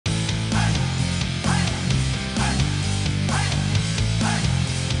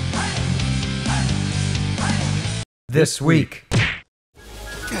This week.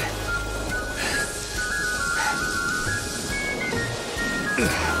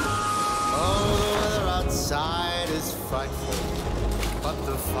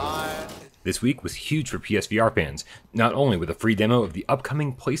 This week was huge for PSVR fans, not only with a free demo of the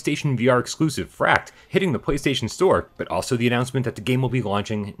upcoming PlayStation VR exclusive Fract hitting the PlayStation Store, but also the announcement that the game will be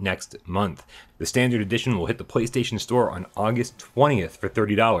launching next month. The standard edition will hit the PlayStation Store on August 20th for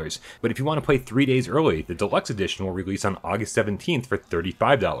 $30, but if you want to play 3 days early, the deluxe edition will release on August 17th for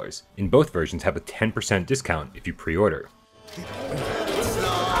 $35, and both versions have a 10% discount if you pre-order.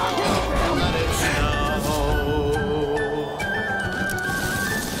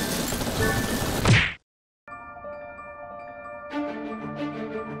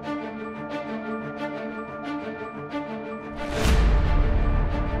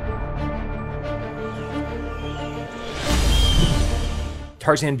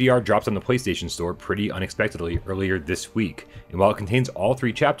 Tarzan VR dropped on the PlayStation Store pretty unexpectedly earlier this week, and while it contains all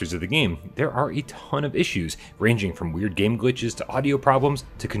 3 chapters of the game, there are a ton of issues, ranging from weird game glitches to audio problems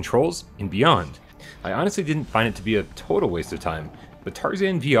to controls and beyond. I honestly didn't find it to be a total waste of time, but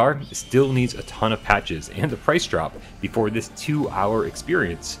Tarzan VR still needs a ton of patches and a price drop before this 2-hour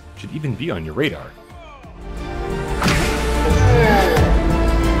experience should even be on your radar.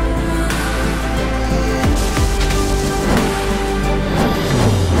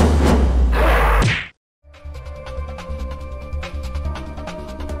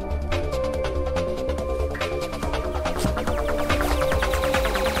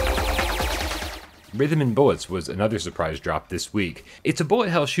 Rhythm and Bullets was another surprise drop this week. It's a bullet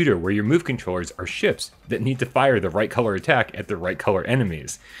hell shooter where your move controllers are ships that need to fire the right color attack at the right color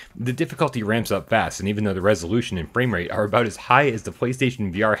enemies. The difficulty ramps up fast, and even though the resolution and frame rate are about as high as the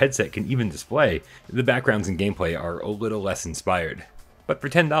PlayStation VR headset can even display, the backgrounds and gameplay are a little less inspired. But for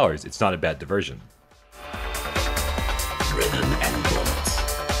 $10, it's not a bad diversion. Rhythm and Bullets.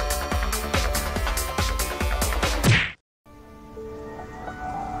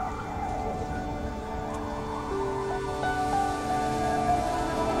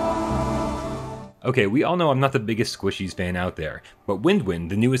 Okay, we all know I'm not the biggest Squishies fan out there, but Wind,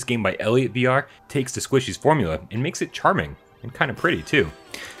 the newest game by Elliott VR, takes the Squishies formula and makes it charming, and kinda pretty too.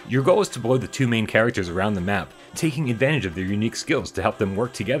 Your goal is to blow the 2 main characters around the map, taking advantage of their unique skills to help them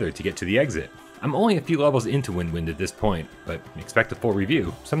work together to get to the exit. I'm only a few levels into Wind at this point, but expect a full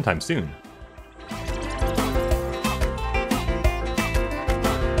review sometime soon.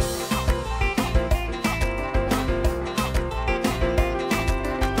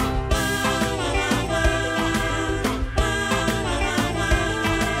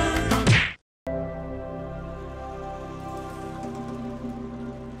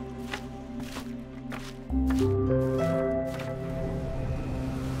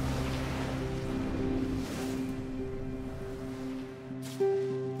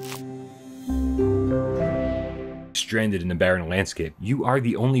 Stranded in a barren landscape, you are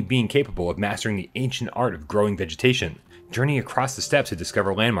the only being capable of mastering the ancient art of growing vegetation. Journey across the steppes to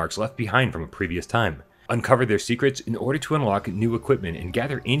discover landmarks left behind from a previous time. Uncover their secrets in order to unlock new equipment and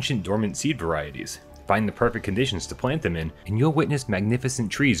gather ancient dormant seed varieties. Find the perfect conditions to plant them in, and you'll witness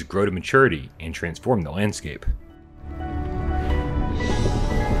magnificent trees grow to maturity and transform the landscape.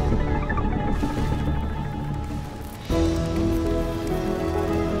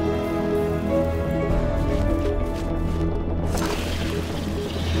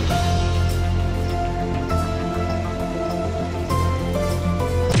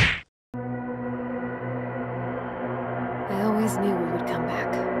 I always knew we would come back.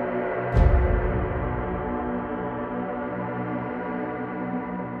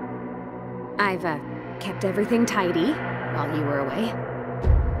 I've kept everything tidy while you were away.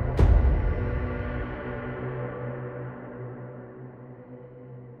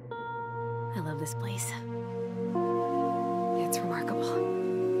 I love this place. It's remarkable.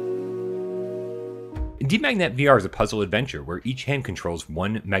 D-Magnet VR is a puzzle adventure where each hand controls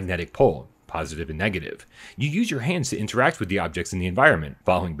one magnetic pole, positive and negative. You use your hands to interact with the objects in the environment,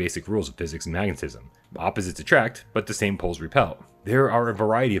 following basic rules of physics and magnetism. Opposites attract, but the same poles repel. There are a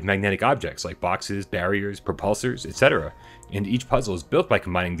variety of magnetic objects like boxes, barriers, propulsors, etc., and each puzzle is built by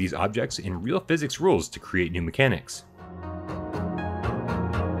combining these objects in real physics rules to create new mechanics.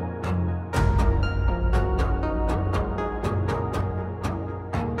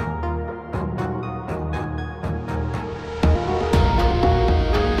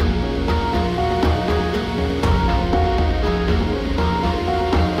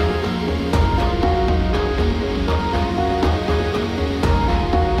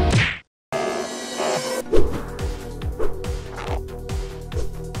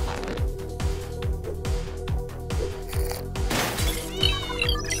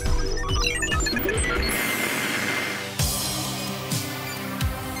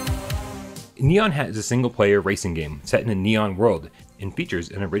 Neon Hat is a single-player racing game set in a neon world and features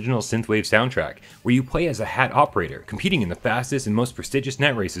an original synthwave soundtrack where you play as a hat operator, competing in the fastest and most prestigious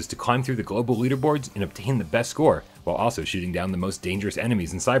net races to climb through the global leaderboards and obtain the best score, while also shooting down the most dangerous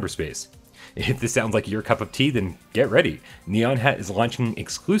enemies in cyberspace. If this sounds like your cup of tea, then get ready. Neon Hat is launching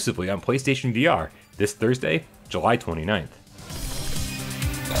exclusively on PlayStation VR this Thursday, July 29th.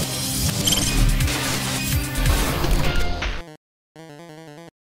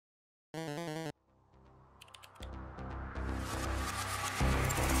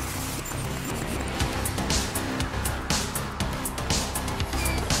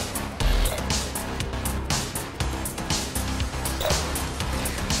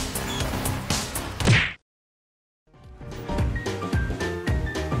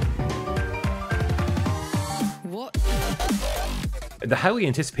 The highly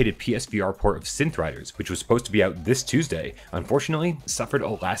anticipated PSVR port of Synth Riders, which was supposed to be out this Tuesday, unfortunately suffered a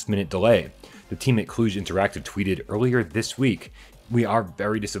last-minute delay. The team at Cluj Interactive tweeted earlier this week, "We are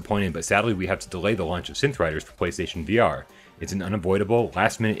very disappointed, but sadly we have to delay the launch of Synth Riders for PlayStation VR. It's an unavoidable,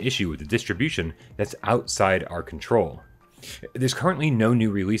 last-minute issue with the distribution that's outside our control." There's currently no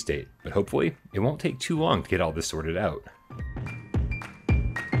new release date, but hopefully it won't take too long to get all this sorted out.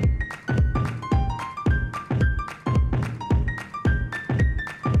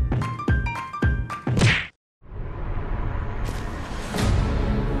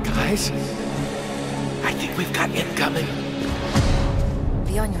 I think we've got incoming.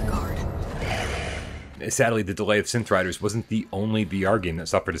 Be on your guard. Sadly, the delay of Synth Riders wasn't the only VR game that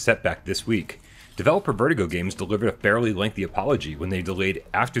suffered a setback this week. Developer Vertigo Games delivered a fairly lengthy apology when they delayed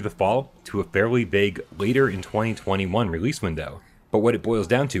After the Fall to a fairly vague later in 2021 release window. But what it boils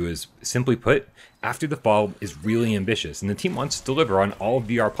down to is, simply put, After the Fall is really ambitious, and the team wants to deliver on all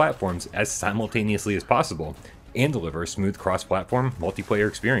VR platforms as simultaneously as possible, and deliver a smooth cross-platform multiplayer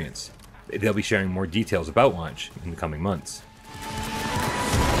experience. They'll be sharing more details about launch in the coming months.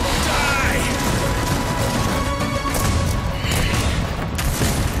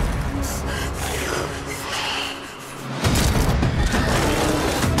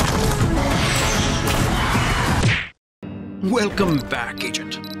 Welcome back,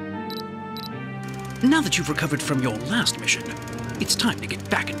 Agent. Now that you've recovered from your last mission, it's time to get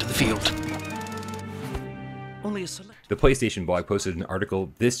back into the field. Only a select... The PlayStation blog posted an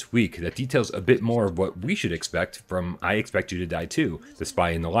article this week that details a bit more of what we should expect from I Expect You to Die 2, The Spy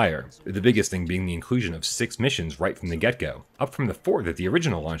and the Liar. The biggest thing being the inclusion of 6 missions right from the get-go, up from the 4 that the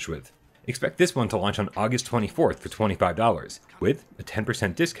original launched with. Expect this one to launch on August 24th for $25, with a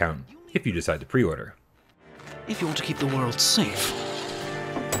 10% discount if you decide to pre-order. If you want to keep the world safe.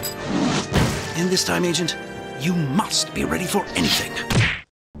 And this time, Agent, you must be ready for anything.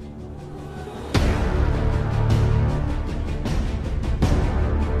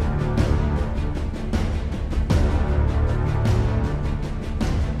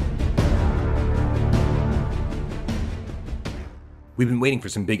 We've been waiting for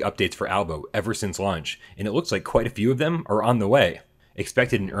some big updates for Albo ever since launch, and it looks like quite a few of them are on the way.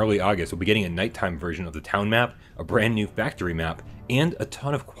 Expected in early August, we'll be getting a nighttime version of the town map, a brand new factory map, and a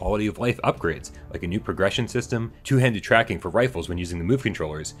ton of quality of life upgrades, like a new progression system, two-handed tracking for rifles when using the move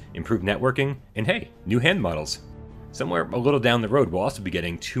controllers, improved networking, and hey, new hand models. Somewhere a little down the road, we'll also be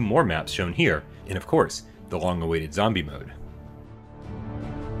getting 2 more maps shown here, and of course, the long-awaited zombie mode.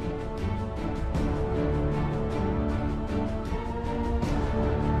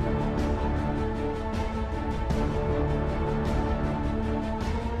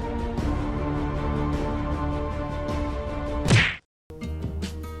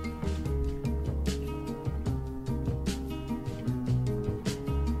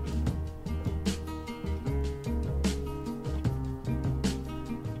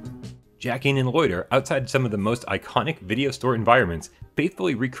 Jack In and loiter outside some of the most iconic video store environments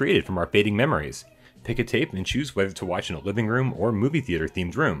faithfully recreated from our fading memories. Pick a tape and choose whether to watch in a living room or movie theater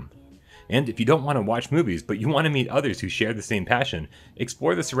themed room. And if you don't want to watch movies but you want to meet others who share the same passion,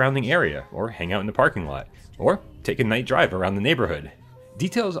 explore the surrounding area or hang out in the parking lot, or take a night drive around the neighborhood.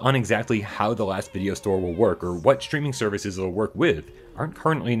 Details on exactly how the last video store will work or what streaming services it'll work with aren't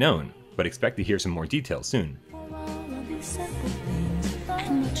currently known, but expect to hear some more details soon.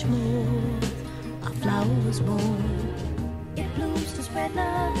 Much more, our flower was born. It blooms to spread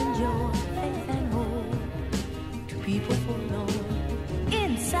love and joy, faith and hope to people forlorn.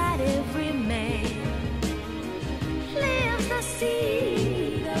 Inside every man lives the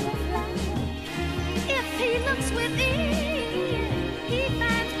seed of a flower. If he looks within, he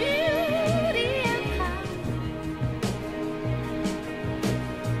finds beauty and power.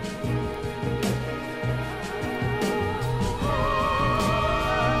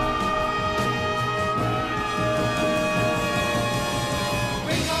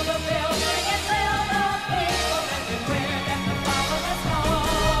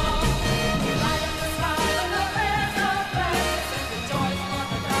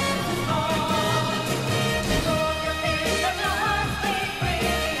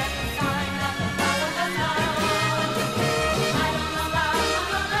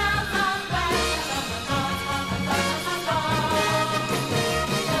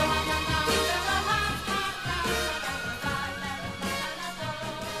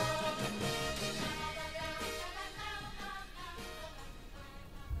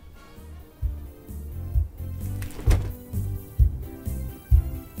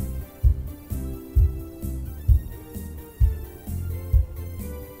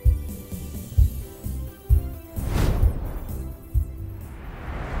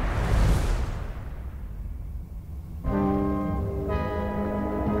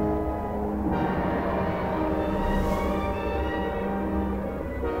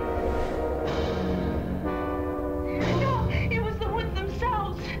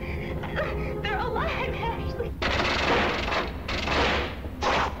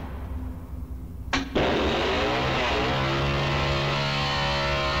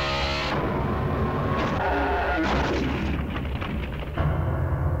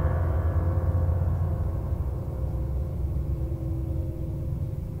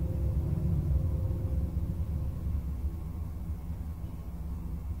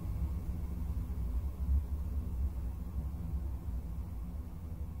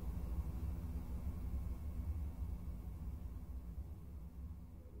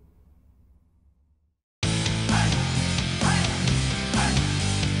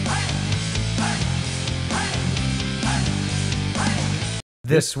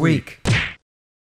 this week.